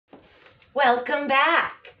Welcome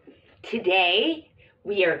back. Today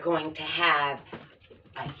we are going to have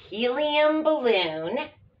a helium balloon,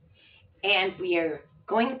 and we are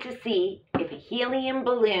going to see if a helium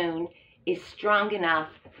balloon is strong enough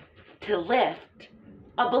to lift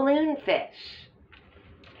a balloon fish.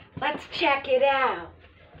 Let's check it out.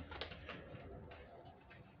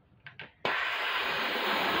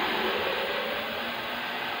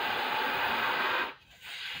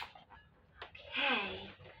 Okay,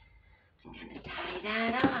 I'm going to tie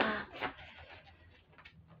that off.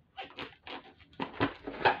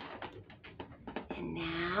 And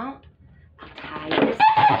now I'll tie this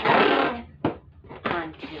string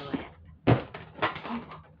onto it.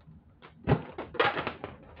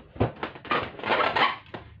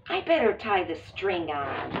 I better tie the string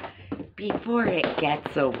on before it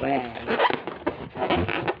gets away.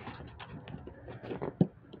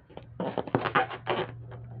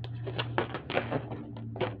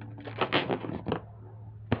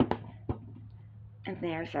 And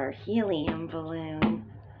there's our helium balloon.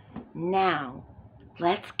 Now,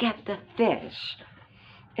 let's get the fish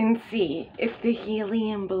and see if the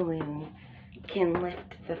helium balloon can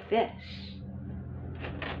lift the fish.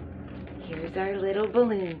 Here's our little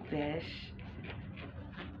balloon fish.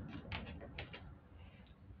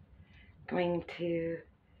 Going to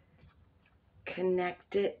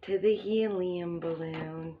connect it to the helium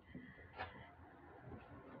balloon.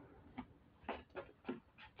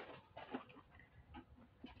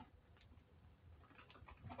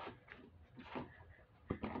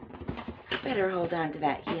 Better hold on to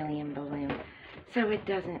that helium balloon so it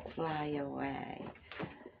doesn't fly away.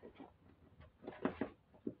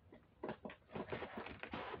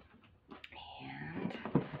 And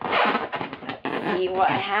let's see what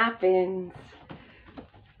happens.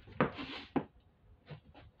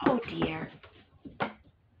 Oh dear,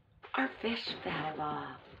 our fish fell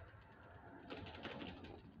off.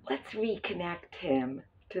 Let's reconnect him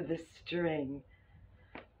to the string.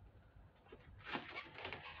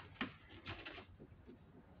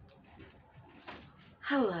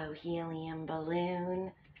 Hello, helium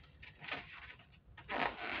balloon. I'll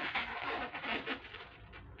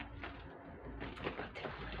do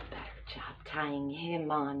a little better job tying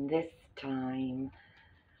him on this time,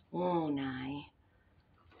 won't I?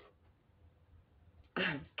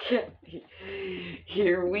 Okay,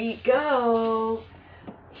 here we go.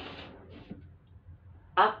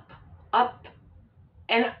 Up, up,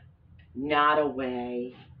 and not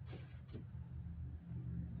away.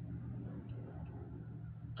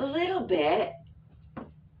 A little bit.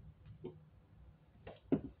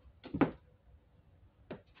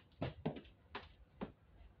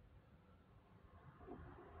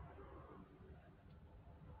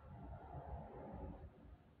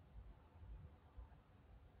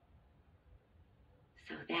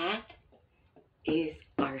 So that is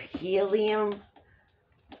our helium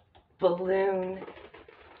balloon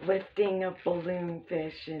lifting a balloon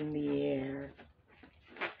fish in the air.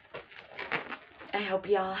 I hope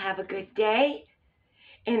you all have a good day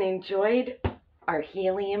and enjoyed our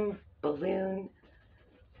helium balloon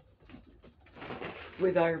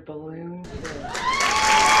with our balloon fish.